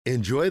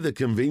Enjoy the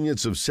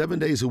convenience of 7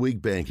 days a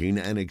week banking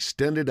and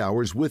extended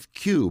hours with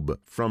Cube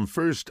from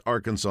First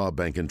Arkansas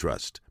Bank and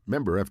Trust.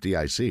 Member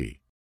FDIC.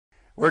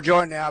 We're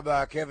joined now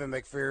by Kevin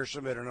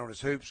McPherson, better known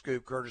as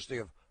Hoopscoop, courtesy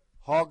of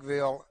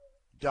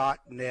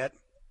Hogville.net.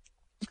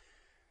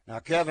 Now,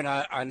 Kevin,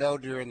 I know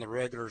during the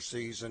regular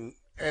season,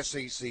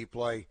 SEC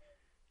play,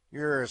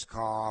 you're as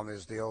calm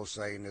as the old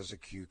saying is a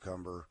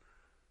cucumber.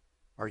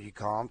 Are you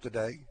calm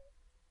today?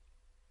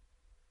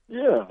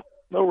 Yeah,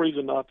 no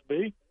reason not to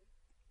be.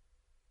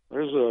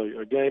 There's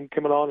a game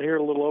coming on here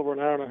a little over an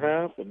hour and a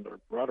half, and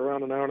right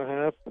around an hour and a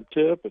half from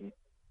tip, and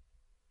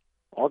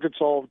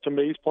Arkansas, to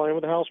me, is playing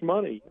with house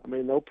money. I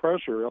mean, no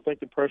pressure. I think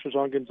the pressure's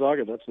on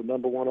Gonzaga. That's the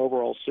number one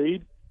overall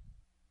seed.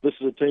 This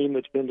is a team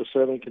that's been to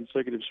 7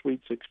 consecutive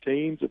Sweet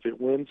 16s. If it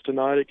wins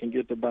tonight, it can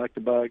get to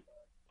back-to-back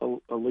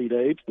Elite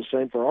Eights. The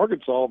same for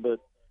Arkansas, but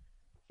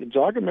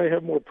Gonzaga may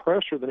have more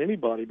pressure than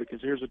anybody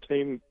because here's a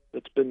team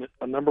that's been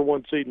a number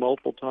one seed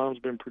multiple times,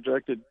 been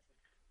predicted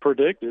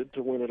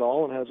to win it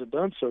all and hasn't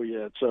done so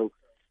yet. So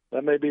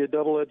that may be a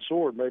double-edged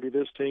sword. Maybe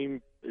this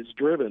team is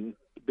driven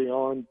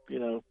beyond,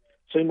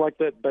 seemed like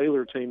that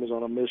Baylor team was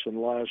on a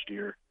mission last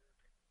year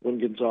when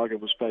Gonzaga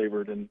was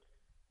favored, and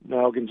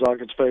now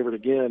Gonzaga's favored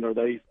again. Are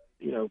they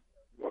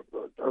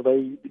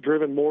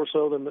driven more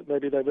so than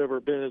maybe they've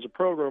ever been as a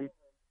program?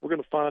 We're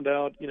going to find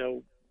out,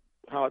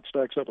 how it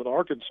stacks up with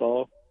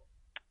Arkansas,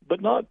 but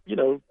not, I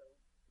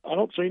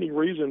don't see any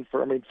reason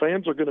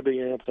fans are going to be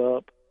amped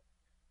up.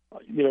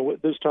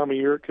 At this time of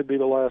year, it could be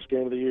the last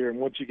game of the year, and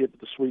once you get to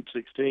the Sweet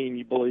 16,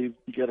 you believe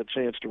you got a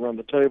chance to run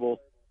the table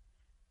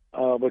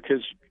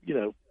because,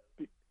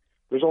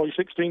 there's only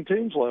 16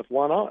 teams left.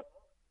 Why not?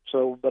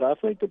 So, but I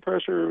think the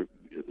pressure,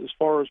 as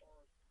far as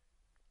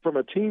from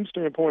a team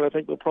standpoint, I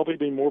think there'll probably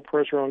be more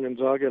pressure on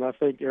Gonzaga, and I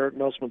think Eric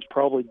Musselman's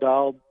probably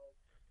dialed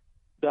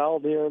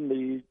in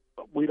the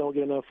we don't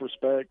get enough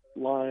respect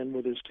line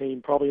with his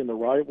team probably in the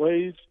right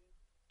ways.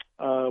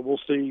 We'll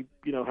see,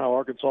 how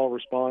Arkansas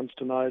responds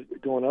tonight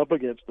going up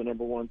against the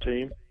number one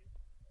team.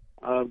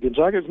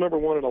 Gonzaga's number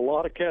one in a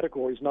lot of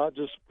categories, not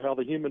just how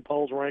the human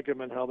polls rank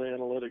them and how the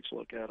analytics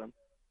look at them.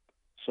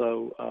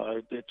 So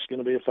it's going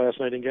to be a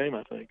fascinating game,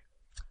 I think.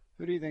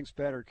 Who do you think's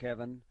better,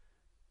 Kevin?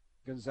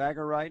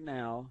 Gonzaga right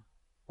now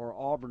or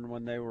Auburn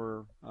when they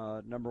were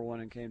number one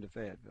and came to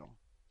Fayetteville?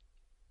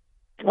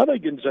 I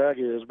think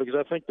Gonzaga is because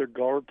I think their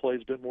guard play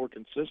has been more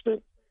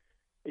consistent.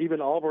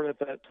 Even Auburn at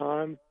that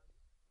time.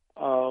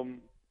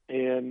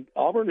 And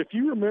Auburn, if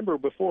you remember,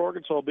 before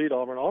Arkansas beat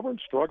Auburn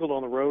struggled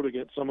on the road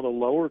against some of the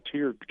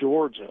lower-tier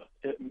Georgia,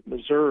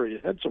 Missouri.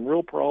 It had some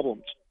real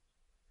problems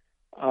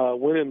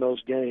winning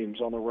those games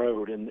on the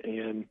road.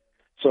 And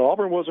so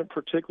Auburn wasn't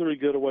particularly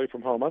good away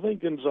from home. I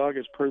think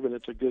Gonzaga's proven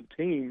it's a good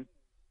team.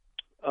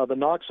 The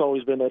knock's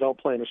always been they don't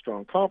play in a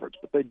strong conference,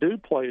 but they do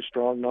play a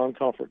strong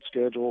non-conference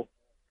schedule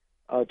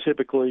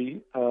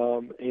typically,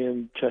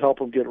 and to help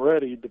them get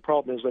ready. The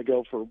problem is they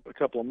go for a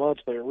couple of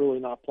months. They're really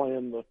not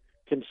playing the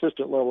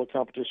consistent level of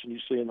competition you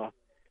see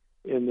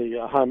in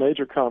the high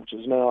major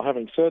conferences. Now,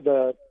 having said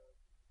that,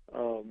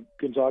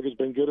 Gonzaga's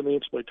been good in the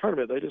NCAA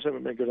tournament. They just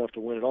haven't been good enough to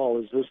win it all.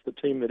 Is this the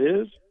team that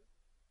is?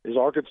 Is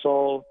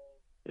Arkansas?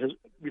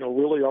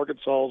 Really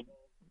Arkansas?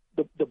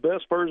 The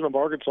best version of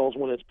Arkansas is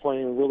when it's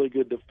playing really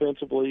good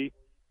defensively.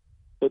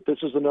 But this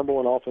is the number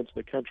one offense in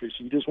the country,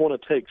 so you just want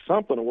to take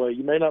something away.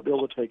 You may not be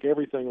able to take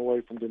everything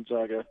away from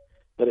Gonzaga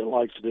that it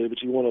likes to do,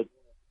 but you want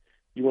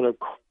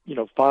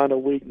to find a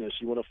weakness.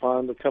 You want to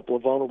find a couple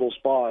of vulnerable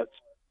spots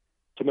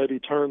to maybe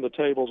turn the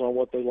tables on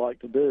what they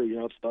like to do.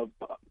 It's the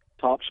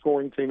top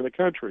scoring team in the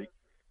country,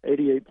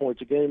 88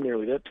 points a game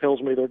nearly. That tells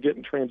me they're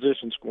getting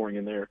transition scoring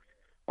in there.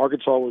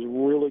 Arkansas was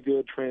really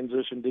good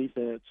transition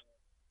defense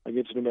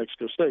against New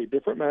Mexico State.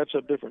 Different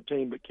matchup, different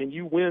team, but can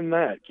you win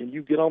that? Can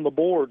you get on the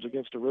boards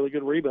against a really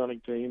good rebounding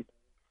team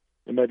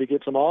and maybe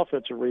get some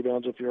offensive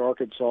rebounds if you're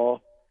Arkansas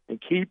and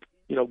keep,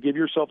 give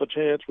yourself a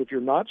chance if you're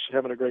not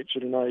having a great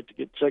shooting night to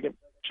get second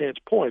chance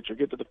points or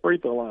get to the free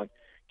throw line.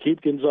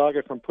 Keep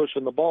Gonzaga from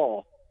pushing the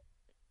ball.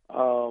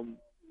 And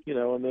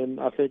then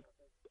I think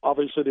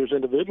obviously there's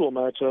individual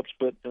matchups,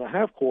 but in a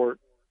half court,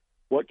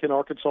 what can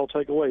Arkansas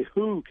take away?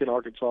 Who can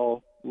Arkansas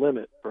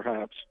limit,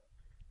 perhaps?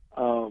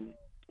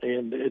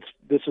 And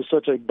this is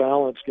such a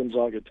balanced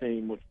Gonzaga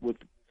team with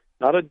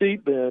not a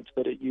deep bench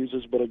that it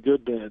uses, but a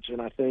good bench. And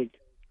I think,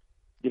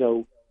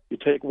 you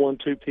take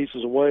 1-2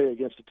 pieces away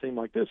against a team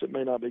like this, it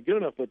may not be good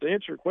enough. But to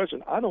answer your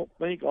question, I don't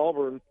think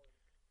Auburn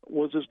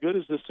was as good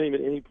as this team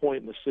at any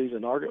point in the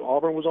season.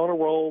 Auburn was on a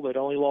roll. They'd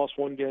only lost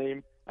one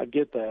game. I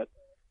get that.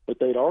 But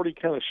they'd already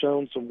kind of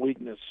shown some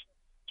weakness,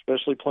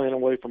 especially playing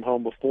away from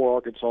home before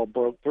Arkansas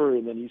broke through.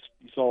 And then you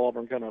saw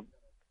Auburn kind of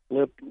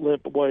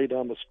limp away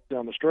down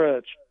the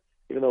stretch,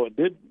 even though it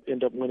did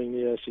end up winning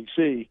the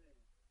SEC.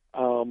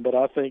 But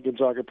I think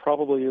Gonzaga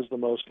probably is the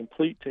most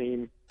complete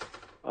team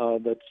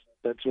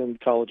that's in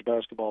college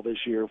basketball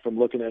this year from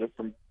looking at it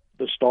from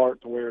the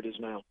start to where it is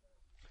now.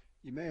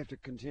 You may have to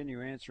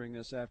continue answering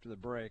this after the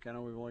break. I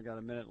know we've only got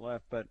a minute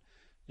left but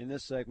in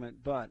this segment,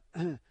 but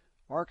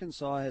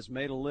Arkansas has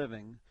made a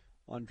living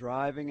on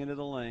driving into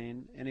the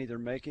lane and either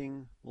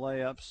making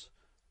layups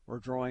or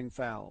drawing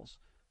fouls.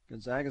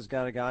 Gonzaga's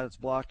got a guy that's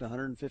blocked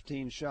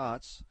 115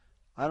 shots.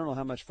 I don't know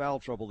how much foul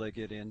trouble they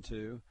get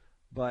into,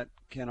 but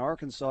can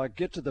Arkansas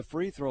get to the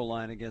free throw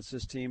line against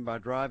this team by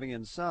driving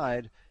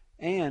inside,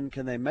 and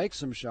can they make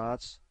some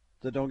shots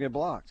that don't get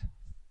blocked?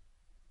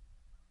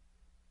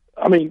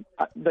 I mean,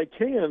 they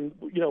can.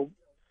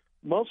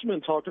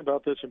 Musselman talked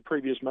about this in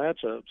previous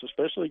matchups,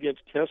 especially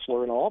against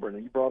Kessler and Auburn.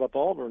 And you brought up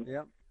Auburn.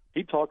 Yep.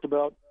 He talked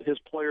about his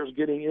players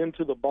getting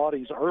into the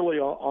bodies early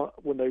on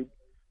when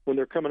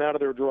they're coming out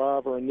of their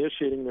drive or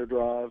initiating their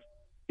drive,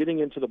 getting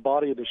into the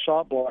body of the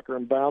shot blocker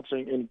and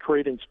bouncing and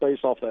creating space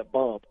off that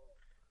bump.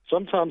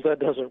 Sometimes that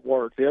doesn't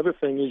work. The other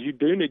thing is you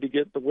do need to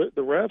get the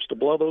refs to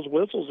blow those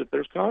whistles if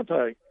there's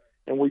contact.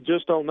 And we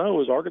just don't know,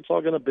 is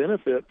Arkansas going to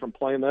benefit from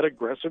playing that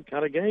aggressive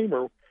kind of game,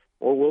 or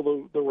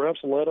will the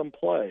refs let them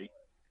play?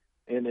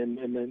 And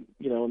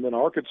then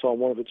Arkansas,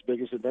 one of its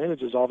biggest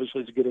advantages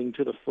obviously is getting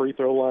to the free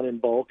throw line in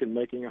bulk and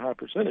making a high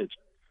percentage.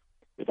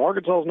 If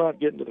Arkansas is not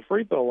getting to the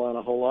free throw line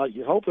a whole lot,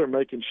 you hope they're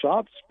making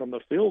shots from the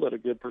field at a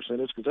good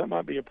percentage, because that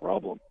might be a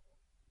problem.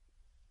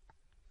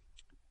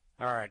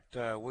 All right,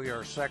 we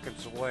are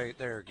seconds away.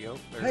 There, Gil.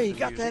 Hey, you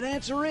got that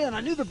answer in.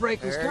 I knew the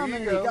break was coming,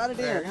 and you got it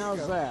in.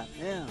 How's that?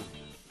 Yeah.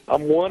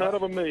 I'm 1 out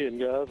of 1,000,000,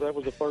 guys. That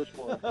was the first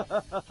one. All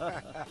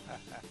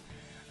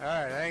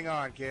right, hang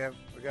on, Kev.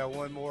 We got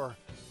one more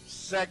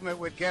segment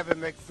with Kevin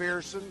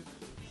McPherson.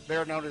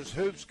 They're known as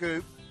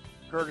Hoopscoop,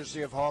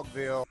 courtesy of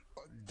Hogville.net.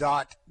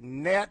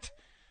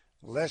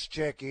 Let's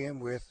check in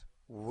with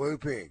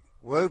Woo-Pig.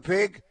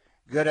 Woo-Pig,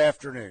 good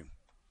afternoon.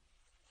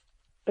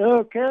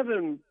 Oh,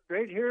 Kevin,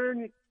 great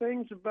hearing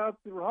things about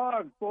the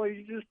Hogs. Boy,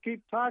 you just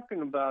keep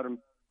talking about them.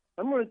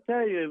 I'm going to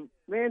tell you,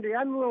 Randy,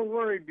 I'm a little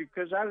worried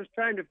because I was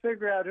trying to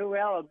figure out who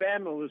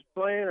Alabama was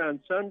playing on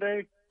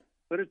Sunday,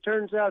 but it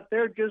turns out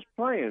they're just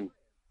playing.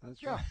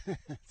 That's right.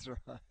 That's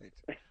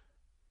right.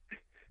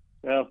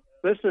 Well,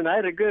 listen, I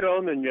had a good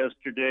omen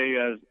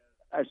yesterday.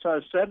 I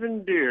saw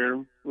 7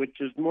 deer,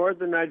 which is more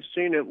than I'd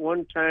seen at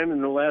one time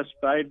in the last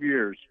 5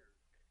 years.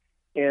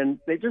 And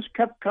they just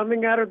kept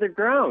coming out of the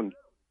ground.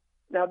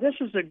 Now, this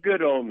is a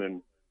good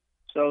omen.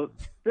 So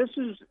this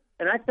is,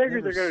 and I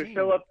figured they're going to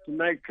show up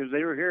tonight because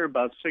they were here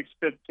about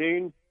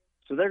 6:15.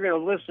 So they're going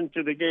to listen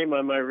to the game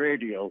on my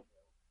radio.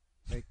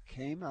 They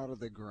came out of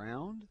the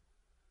ground?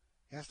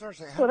 Yeah,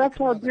 well, that's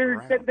how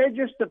deer, they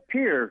just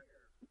appear.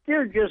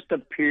 Deer just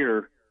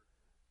appear.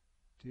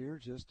 Deer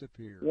just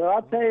appear. Well,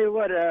 I'll tell you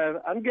what,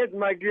 I'm getting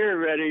my gear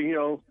ready,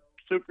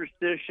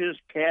 superstitious,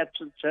 cats,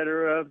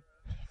 etc.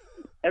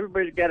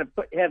 Everybody's got to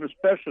have a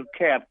special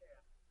cap.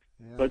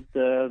 Yeah. But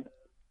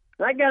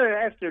I got an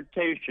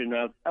exhortation.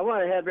 I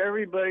want to have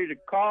everybody to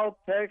call,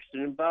 text,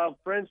 and involve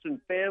friends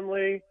and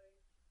family.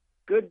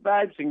 Good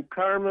vibes and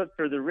karma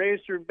for the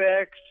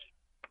Razorbacks.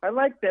 I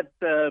like that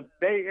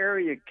Bay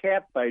Area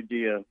cap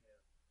idea.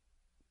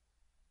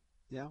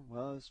 Yeah,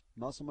 well,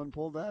 Musselman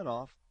pulled that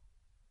off.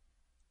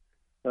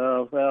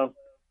 Oh, well,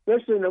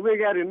 listen, we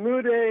got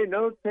Umude,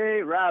 Note,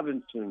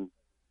 Robinson,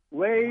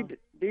 Wade,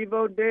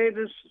 Devo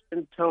Davis,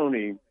 and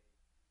Tony.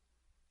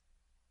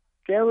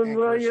 Jalen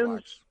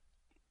Williams,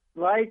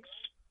 Likes,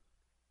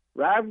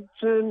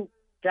 Robinson,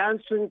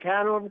 Johnson,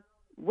 Connell.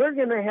 We're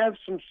going to have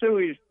some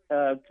sueys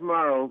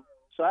tomorrow,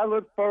 so I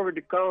look forward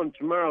to calling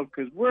tomorrow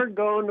because we're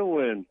going to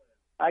win.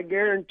 I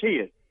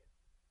guarantee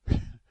it.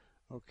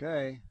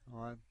 Okay.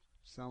 Well, I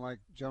sound like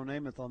Joe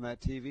Namath on that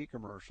TV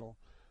commercial,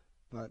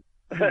 but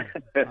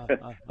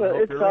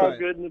it's all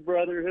good in the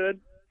brotherhood.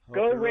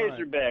 Go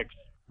Razorbacks.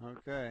 Right.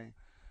 Okay.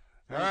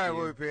 All right,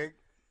 Woo-Pig.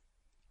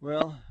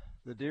 Well,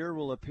 the deer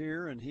will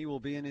appear and he will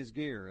be in his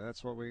gear.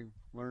 That's what we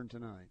learned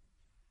tonight.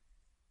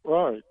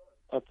 Right.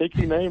 I think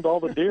he named all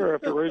the deer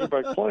after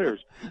Razorback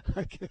players.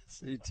 I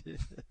guess he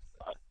did.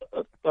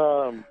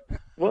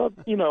 Well,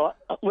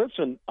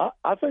 listen,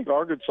 I think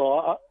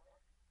Arkansas,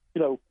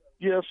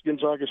 yes,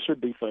 Gonzaga should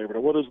be favored.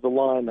 What is the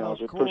line now?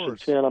 Is it pushing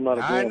 10? I'm not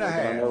a gambler, but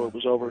I know it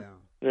was over.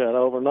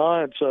 Over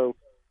 9. So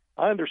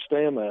I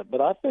understand that.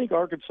 But I think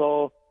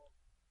Arkansas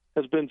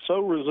has been so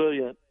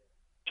resilient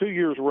 2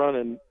 years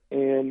running.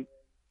 And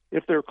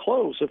if they're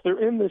close, if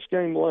they're in this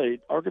game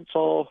late,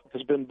 Arkansas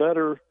has been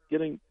better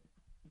getting,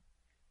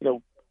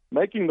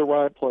 making the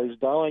right plays,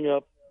 dialing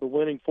up the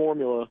winning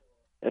formula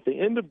at the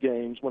end of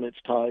games when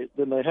it's tight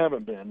than they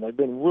haven't been. They've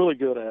been really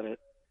good at it.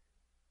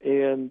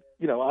 And,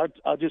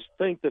 I just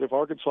think that if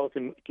Arkansas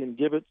can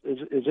give it,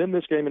 is in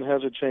this game and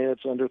has a chance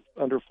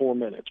under 4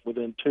 minutes,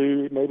 within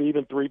 2, maybe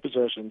even 3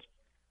 possessions,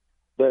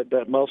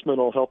 that Musselman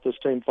will help this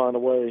team find a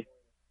way.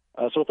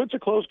 So if it's a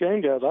close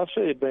game, guys, I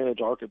say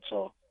advantage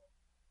Arkansas.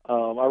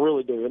 I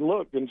really do. And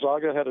look,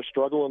 Gonzaga had a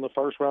struggle in the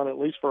first round, at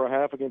least for a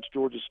half, against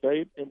Georgia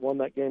State. It won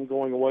that game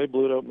going away,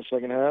 blew it out in the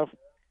second half.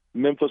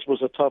 Memphis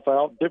was a tough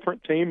out.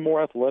 Different team,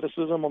 more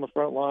athleticism on the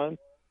front line.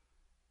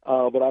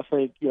 But I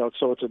think,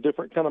 so it's a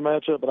different kind of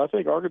matchup. But I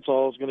think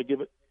Arkansas is going to give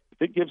it,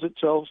 if it gives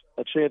itself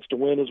a chance to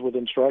win is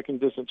within striking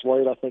distance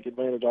late, I think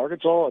advantage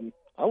Arkansas. And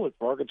I look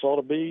for Arkansas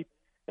to be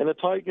in a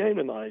tight game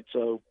tonight.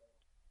 So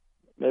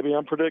maybe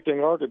I'm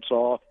predicting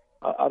Arkansas.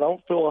 I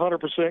don't feel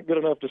 100% good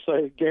enough to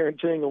say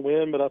guaranteeing a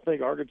win, but I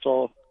think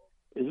Arkansas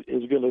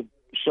is going to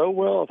show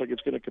well. I think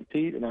it's going to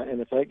compete, and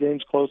if that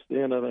game's close to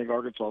the end, I think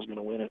Arkansas is going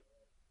to win it.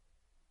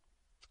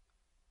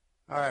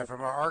 All right,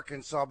 from our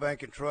Arkansas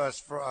Bank and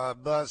Trust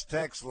Buzz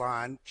text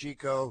line,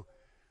 Chico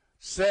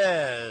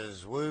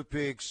says, Woo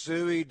Pig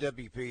Suey,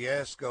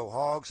 WPS, go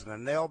Hogs, and a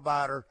nail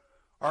biter,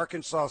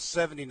 Arkansas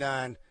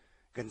 79,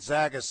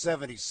 Gonzaga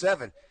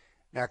 77.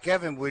 Now,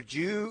 Kevin, would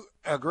you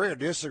agree or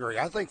disagree?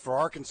 I think for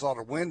Arkansas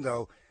to win,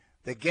 though,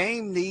 the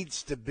game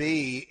needs to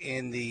be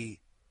in the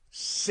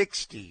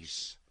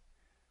 60s,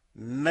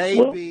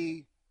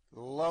 maybe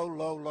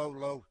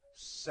low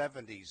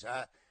 70s.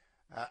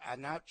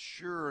 I'm not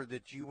sure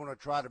that you want to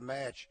try to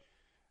match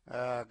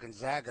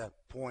Gonzaga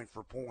point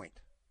for point.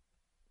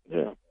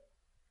 Yeah,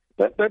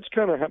 that's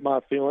kind of my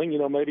feeling.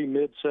 Maybe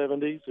mid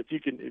 70s if you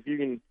can,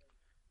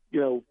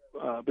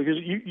 because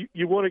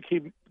you want to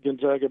keep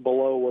Gonzaga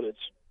below what its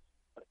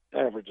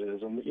average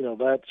is, and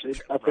that's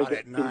it. I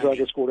think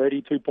Gonzaga scored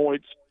 82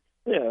 points.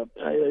 Yeah,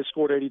 they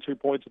scored 82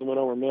 points and went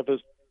over Memphis.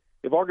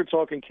 If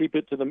Arkansas can keep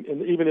it to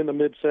even in the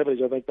mid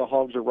 70s, I think the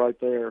Hogs are right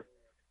there,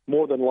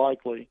 more than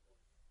likely.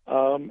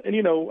 And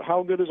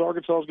how good is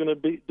Arkansas going to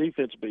be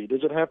defense be?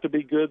 Does it have to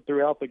be good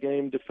throughout the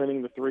game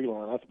defending the three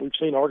line? We've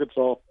seen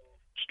Arkansas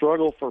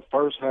struggle for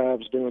first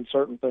halves doing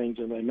certain things,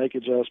 and they make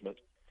adjustments.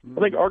 I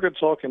think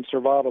Arkansas can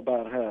survive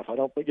about half. I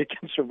don't think it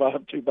can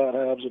survive two bad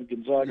halves, and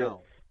Gonzaga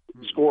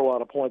score a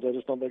lot of points. I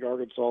just don't think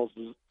Arkansas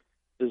is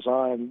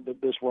designed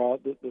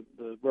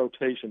the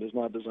rotation is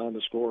not designed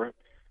to score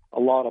a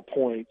lot of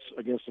points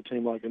against a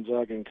team like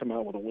Gonzaga and come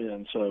out with a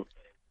win. So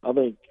I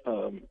think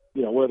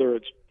whether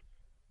it's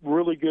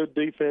really good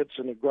defense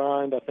and a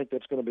grind, I think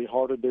that's going to be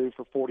hard to do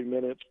for 40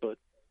 minutes, but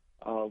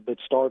it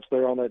starts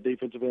there on that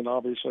defensive end.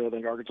 Obviously, I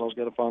think Arkansas's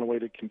got to find a way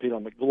to compete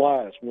on the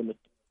glass, win the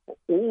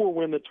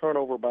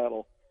turnover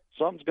battle.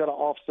 Something's got to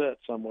offset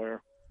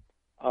somewhere.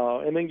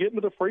 And then getting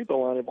to the free throw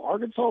line. If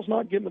Arkansas's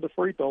not getting to the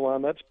free throw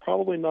line, that's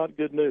probably not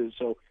good news.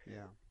 So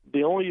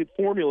the only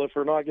formula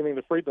for not getting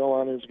the free throw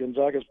line is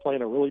Gonzaga's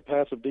playing a really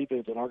passive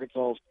defense and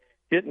Arkansas's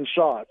hitting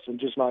shots and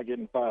just not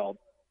getting fouled.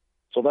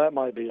 So that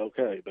might be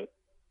okay, but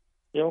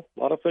a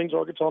lot of things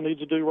Arkansas needs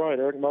to do right.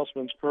 Eric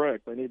Musselman's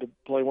correct. They need to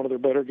play one of their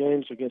better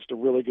games against a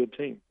really good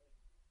team.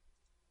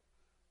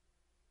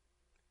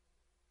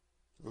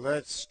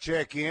 Let's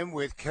check in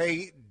with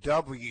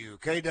KW.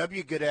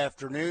 KW, good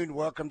afternoon.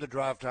 Welcome to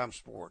Drive Time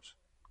Sports.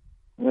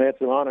 Well,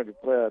 it's an honor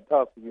to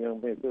talk to you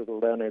on Miss Sizzle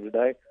down there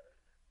today.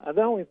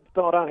 The only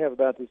thought I have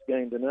about this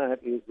game tonight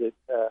is that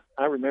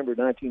I remember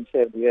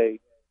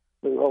 1978.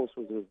 Lou Holtz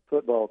was a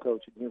football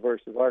coach at the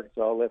University of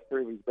Arkansas, left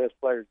three of his best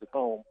players at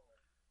home,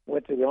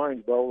 went to the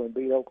Orange Bowl and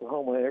beat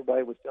Oklahoma, and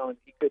everybody was telling him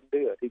he couldn't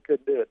do it. He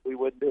couldn't do it. We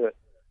wouldn't do it.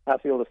 I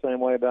feel the same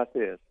way about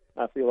this.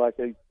 I feel like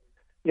the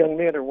young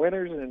men are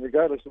winners, and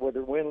regardless of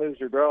whether win, lose,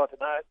 or draw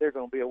tonight, they're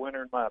going to be a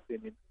winner in my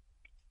opinion.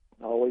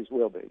 Always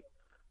will be.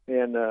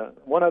 And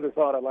one other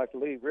thought I'd like to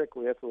leave Rick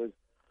with was,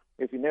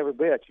 if you never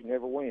bet, you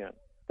never win.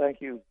 Thank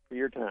you for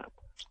your time.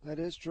 That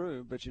is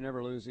true, but you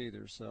never lose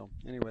either. So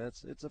anyway,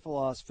 it's a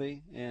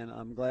philosophy, and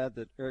I'm glad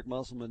that Eric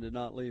Musselman did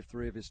not leave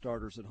three of his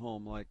starters at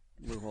home like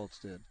Lou Holtz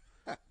did.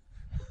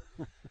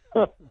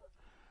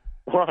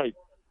 Right.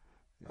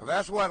 Well,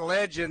 that's what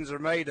legends are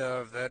made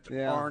of, that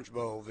Orange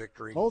Bowl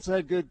victory. Holtz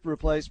had good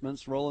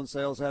replacements. Roland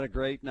Sales had a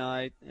great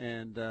night,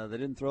 and they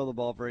didn't throw the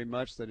ball very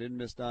much. They didn't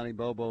miss Donnie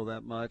Bobo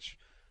that much.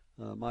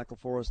 Michael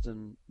Forrest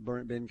and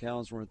Ben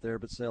Cowens weren't there,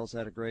 but Sales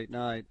had a great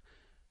night.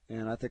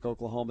 And I think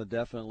Oklahoma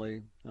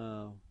definitely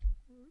they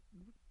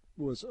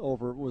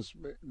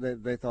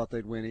thought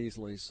they'd win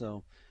easily.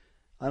 So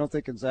I don't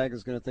think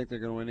Gonzaga's going to think they're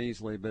going to win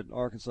easily, but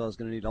Arkansas is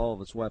going to need all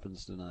of its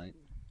weapons tonight.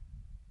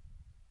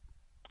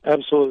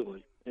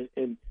 Absolutely.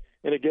 In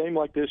a game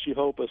like this, you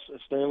hope a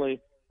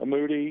Stanley, a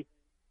Moody,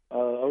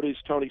 Otis,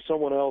 Tony,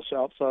 someone else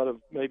outside of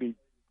maybe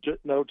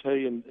Note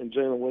and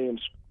Jalen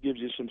Williams gives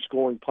you some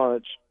scoring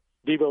punch.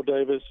 Devo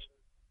Davis.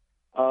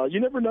 You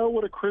never know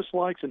what a Chris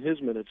likes in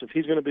his minutes. If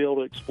he's going to be able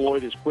to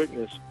exploit his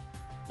quickness,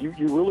 you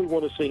really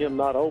want to see him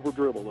not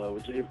over-dribble, though.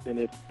 And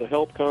if the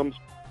help comes,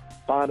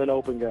 find an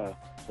open guy.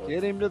 So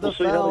get him to the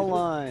foul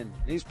line.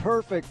 He's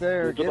perfect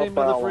there. Get him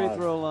to the free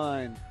throw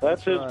line.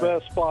 That's his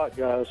best spot,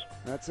 guys.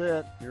 That's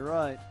it. You're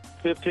right.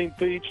 15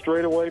 feet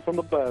straight away from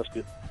the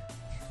basket.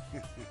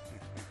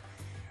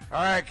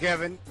 All right,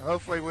 Kevin.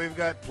 Hopefully we've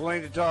got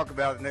plenty to talk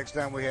about the next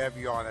time we have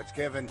you on. That's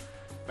Kevin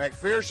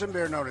McPherson,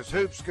 better known as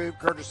Hoopscoop,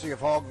 courtesy of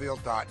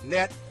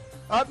Hogville.net.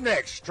 Up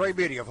next, Trey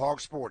Biddy of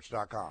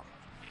Hogsports.com.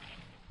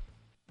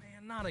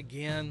 Man, not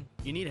again.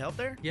 You need help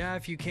there? Yeah,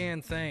 if you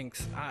can,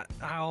 thanks.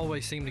 I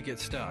always seem to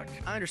get stuck.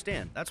 I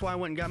understand. That's why I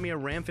went and got me a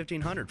Ram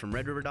 1500 from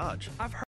Red River Dodge. I've heard